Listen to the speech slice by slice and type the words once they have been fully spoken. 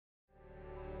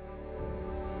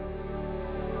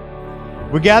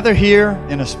We gather here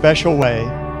in a special way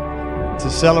to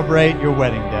celebrate your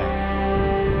wedding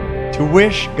day, to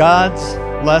wish God's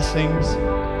blessings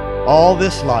all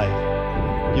this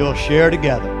life you'll share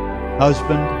together,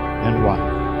 husband and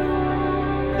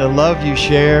wife. The love you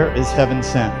share is heaven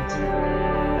sent,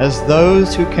 as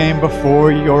those who came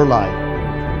before your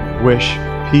life wish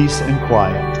peace and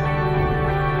quiet,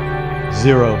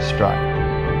 zero strife.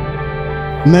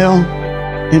 Mel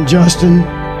and Justin,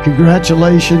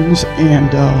 congratulations,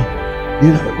 and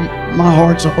my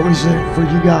heart's always there for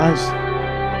you guys.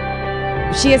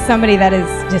 She is somebody that is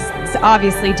just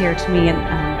obviously dear to me, and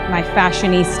my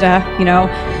fashionista,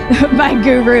 my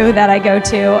guru that I go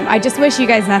to. I just wish you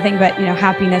guys nothing but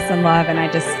happiness and love, and I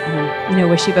just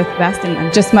wish you both the best,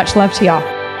 and just much love to y'all.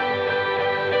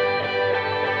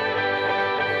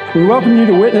 We welcome you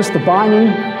to witness the binding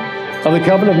of the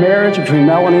covenant of marriage between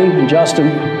Melanie and Justin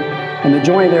and the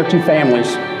joining of their two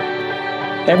families.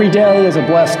 Every day is a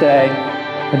blessed day,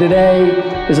 but today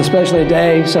is especially a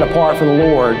day set apart for the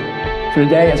Lord, for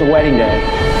today is a wedding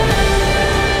day.